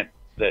things can't,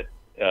 that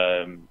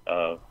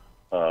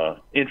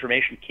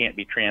information can't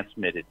be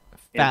transmitted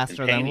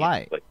faster than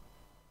light.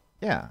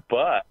 Yeah.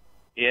 But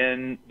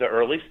in the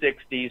early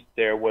 60s,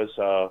 there was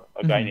a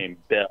guy named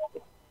Bell,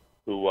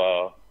 who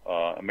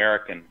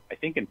American, I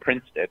think at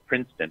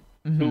Princeton,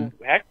 who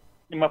actually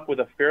came up with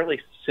a fairly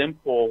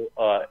simple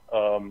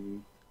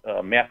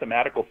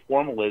mathematical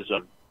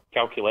formalism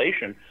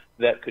calculation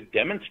that could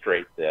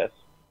demonstrate this,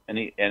 and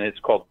it's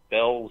called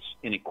Bell's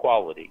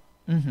inequality.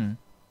 And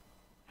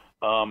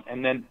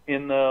then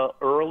in the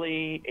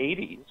early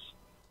 80s,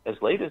 as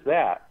late as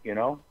that,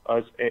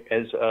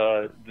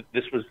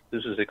 this was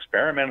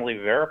experimentally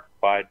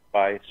verified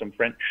by some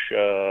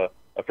a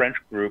French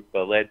group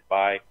led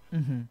by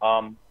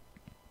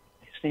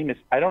his name is,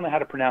 I don't know how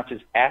to pronounce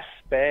his,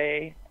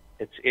 Aspect.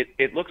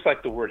 It looks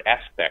like the word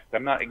aspect.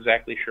 I'm not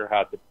exactly sure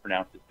how to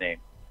pronounce his name,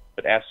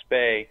 but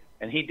Aspect,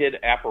 and he did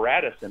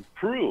apparatus and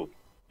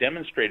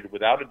demonstrated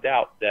without a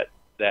doubt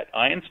that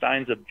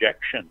Einstein's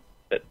objection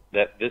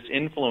that this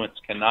influence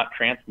cannot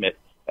transmit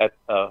at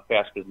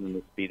faster than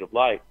the speed of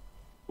light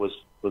was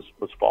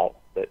false.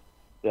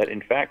 That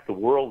in fact the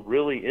world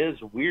really is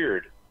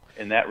weird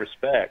in that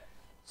respect.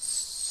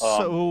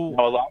 So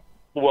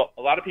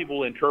a lot of people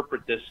will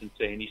interpret this and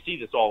say, and you see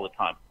this all the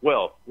time,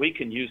 well, we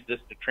can use this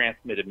to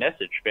transmit a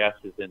message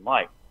faster than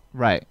light.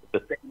 Right.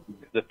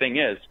 The thing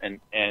is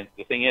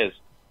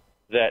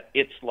that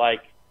it's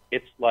like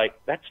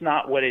that's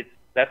not what it's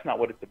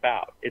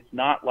about. It's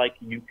not like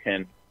you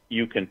can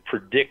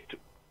predict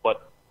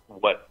what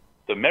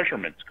the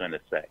measurement's going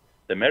to say.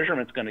 The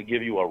measurement's going to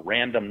give you a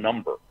random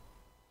number,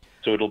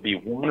 so it'll be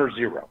 1 or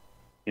 0,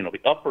 be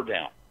up or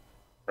down,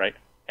 right?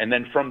 And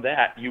then from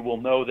that, you will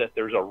know that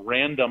there's a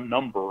random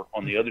number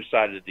on the other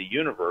side of the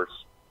universe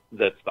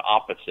that's the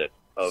opposite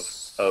of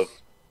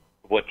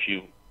what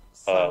you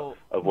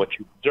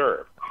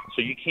observe.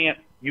 So you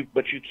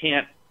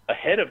can't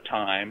ahead of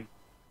time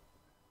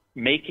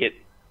make it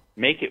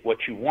make it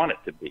what you want it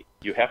to be.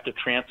 You have to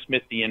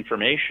transmit the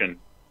information,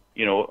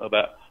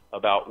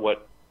 about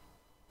what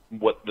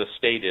the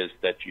state is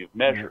that you've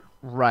measured.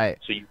 Right.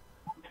 So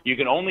you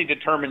can only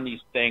determine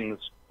these things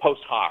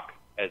post hoc,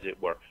 as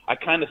it were. I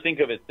kind of think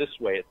of it this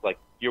way. It's like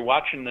you're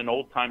watching an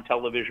old-time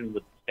television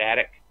with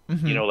static,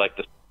 like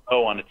the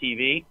snow on a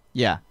TV.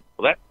 Yeah.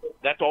 Well,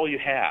 that's all you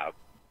have.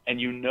 And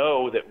you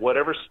know that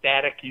whatever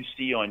static you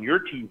see on your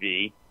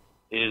TV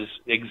is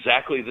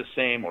exactly the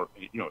same, or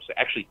it's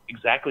actually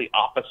exactly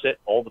opposite.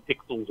 All the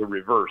pixels are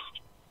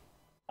reversed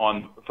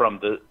from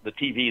the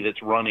TV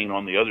that's running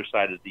on the other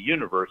side of the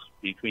universe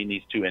between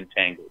these two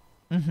entangled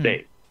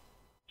states.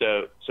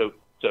 So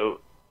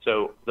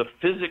the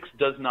physics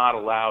does not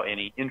allow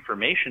any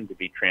information to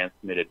be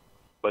transmitted,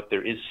 but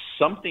there is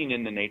something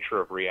in the nature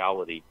of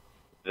reality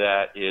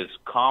that is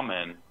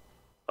common,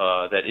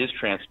 that is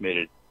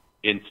transmitted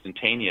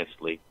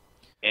instantaneously.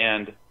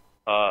 And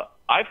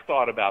I've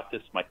thought about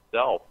this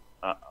myself,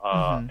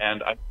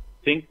 and I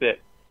think that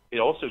it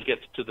also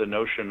gets to the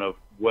notion of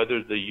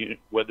whether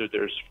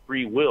there's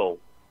free will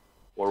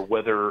or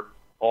whether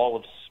all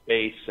of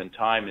space and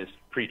time is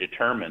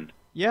predetermined.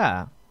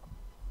 Yeah.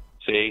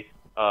 See,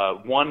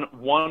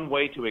 one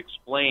way to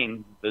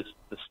explain the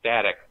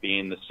static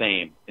being the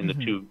same in the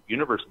two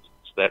universes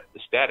is that the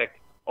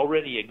static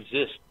already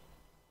exists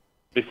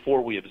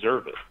before we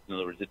observe it. In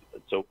other words,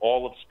 so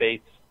all of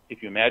space,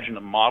 if you imagine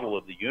a model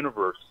of the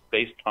universe,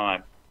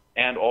 space-time,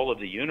 and all of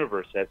the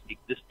universe as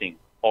existing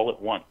all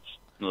at once.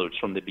 In other words,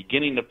 from the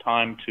beginning of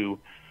time to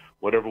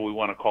whatever we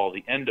want to call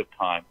the end of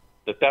time,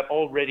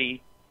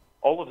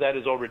 all of that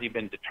has already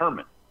been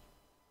determined,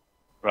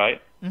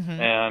 right?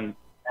 And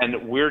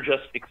we're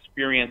just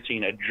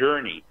experiencing a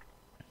journey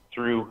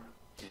through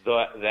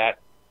that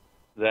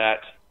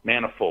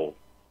manifold.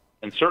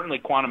 And certainly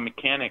quantum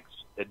mechanics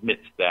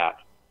admits that,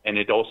 and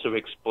it also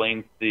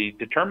explains the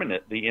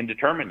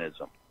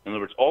indeterminism. In other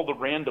words, all the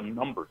random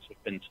numbers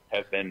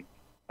have been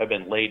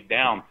laid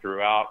down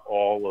throughout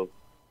all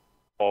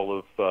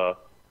of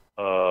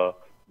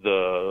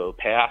the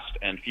past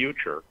and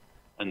future,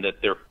 and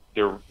that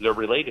they're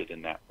related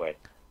in that way.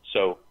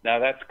 So now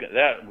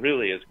that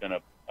really is going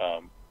to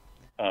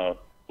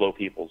blow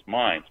people's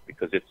minds,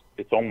 because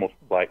it's almost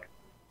like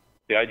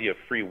the idea of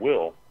free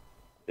will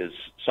is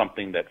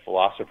something that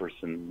philosophers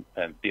and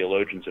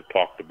theologians have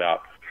talked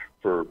about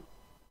for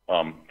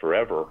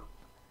forever,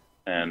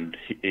 and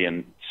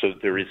so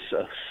there is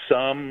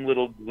some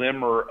little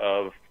glimmer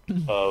of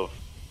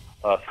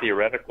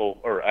theoretical,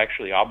 or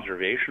actually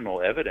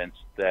observational evidence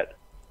that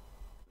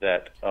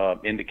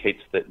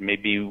indicates that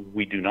maybe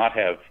we do not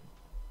have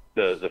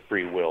the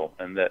free will,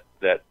 and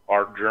that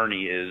our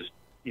journey is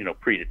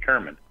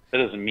predetermined. That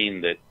doesn't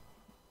mean that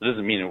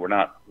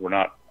we're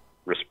not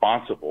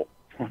responsible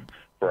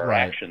for our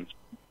actions,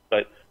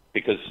 but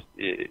because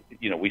it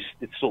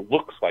still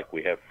looks like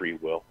we have free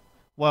will.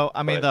 Well,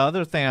 I mean, the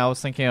other thing I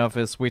was thinking of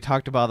is we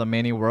talked about the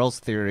many worlds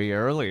theory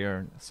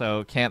earlier.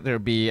 So can't there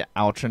be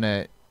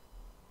alternate,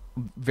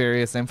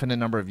 various infinite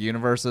number of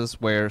universes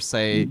where,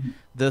 say,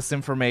 this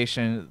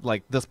information,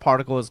 like this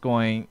particle is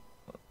going,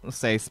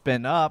 say,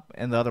 spin up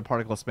and the other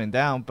particle spin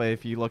down, but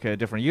if you look at a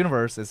different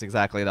universe, it's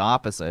exactly the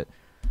opposite?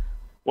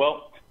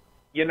 Well,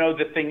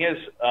 the thing is,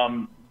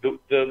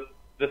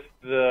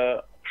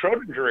 the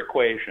Schrodinger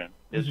equation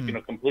is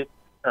completely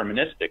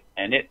deterministic,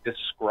 and it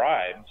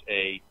describes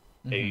a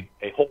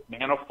whole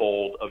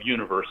manifold of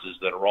universes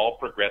that are all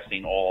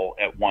progressing all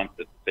at once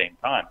at the same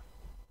time.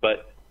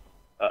 But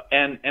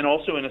and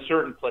also in a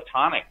certain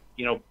Platonic,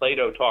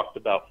 Plato talked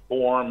about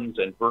forms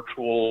and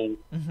virtual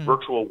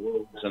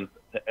worlds and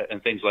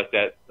things like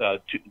that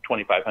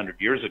 2,500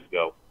 years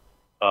ago.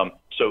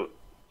 So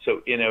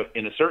in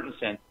a certain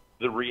sense,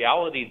 the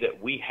reality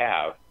that we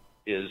have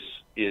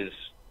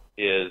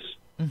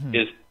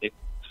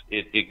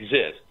it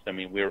exists. I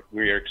mean,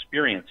 we're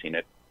experiencing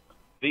it.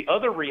 The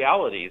other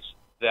realities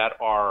that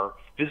are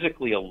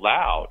physically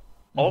allowed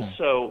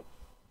also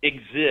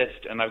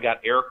exist, and I've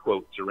got air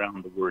quotes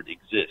around the word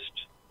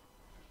exist,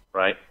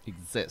 right?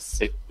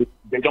 Exist.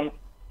 They don't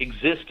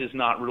exist is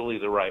not really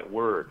the right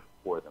word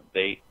for them.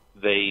 They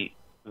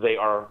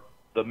are,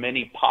 the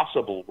many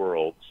possible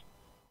worlds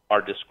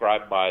are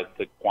described by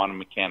the quantum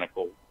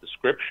mechanical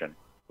description,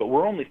 but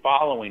we're only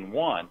following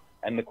one,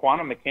 and the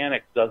quantum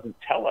mechanics doesn't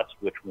tell us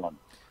which one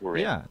we're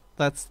in. Yeah,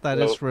 that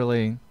is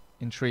really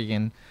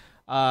intriguing.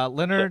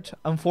 Leonard,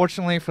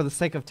 unfortunately, for the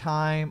sake of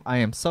time, I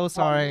am so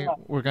sorry.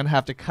 We're going to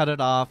have to cut it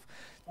off.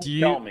 Do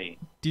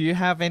you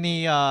have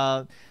any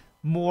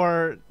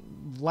more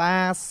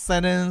last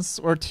sentence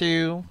or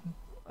two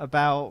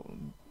about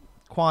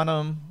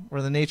quantum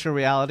or the nature of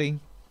reality?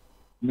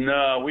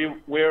 No,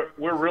 we're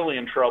really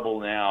in trouble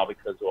now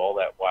because of all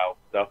that wild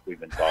stuff we've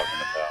been talking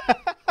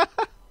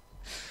about.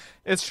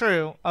 It's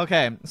true.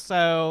 Okay,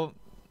 so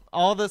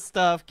all this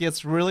stuff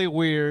gets really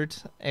weird,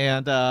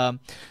 and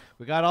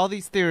we got all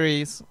these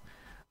theories.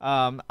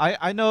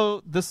 I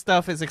know this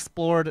stuff is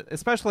explored,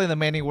 especially in the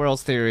many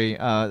worlds theory.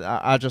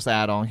 I'll just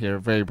add on here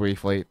very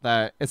briefly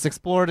that it's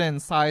explored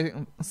in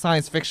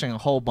science fiction a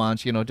whole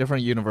bunch,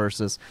 different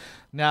universes.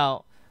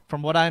 Now,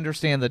 from what I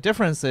understand, the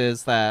difference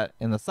is that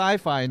in the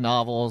sci-fi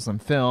novels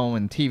and film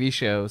and TV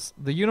shows,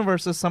 the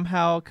universes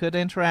somehow could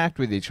interact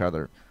with each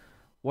other.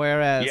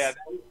 Whereas, Yeah,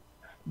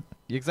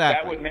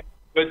 exactly, that would make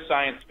good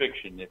science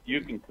fiction if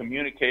you can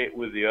communicate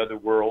with the other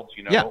worlds.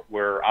 You know, Yeah.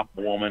 where I'm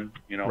a woman.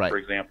 You know, Right. for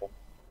example.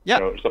 Yeah.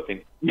 You know,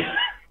 something.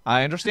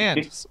 I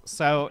understand.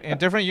 So in a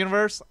different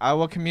universe, I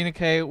will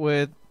communicate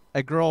with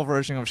a girl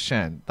version of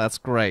Shen. That's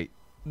great.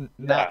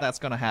 Not that's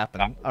going to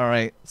happen. All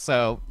right.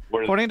 So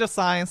according to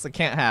science, it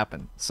can't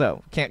happen.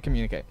 So can't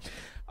communicate.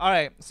 All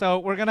right. So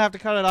we're going to have to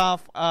cut it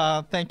off.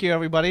 Thank you,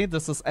 everybody.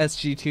 This is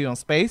SG2 on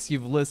Space.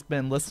 You've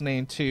been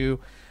listening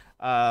to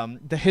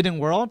The Hidden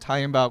World,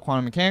 talking about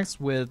quantum mechanics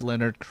with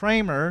Leonard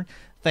Kramer.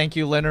 Thank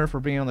you, Leonard, for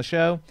being on the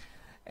show.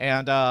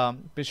 And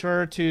be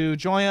sure to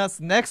join us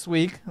next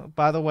week.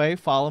 By the way,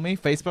 follow me,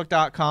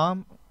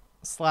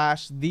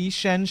 facebook.com/The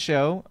Shen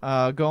Show.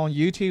 Go on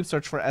YouTube,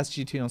 search for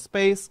SG2 on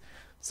Space.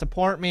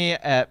 Support me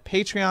at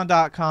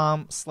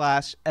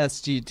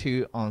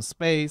patreon.com/SG2 on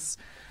Space.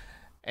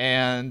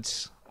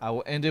 And I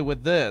will end it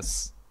with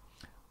this.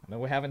 I know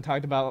we haven't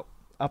talked about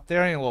up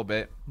there in a little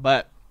bit,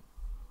 but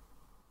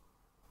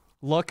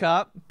look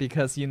up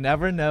because you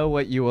never know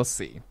what you will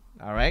see.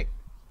 All right?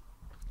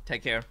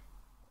 Take care.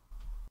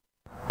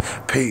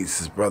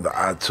 Peace, it's Brother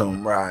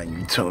Atum Ra, and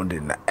you tuned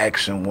in to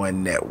Action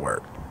One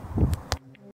Network.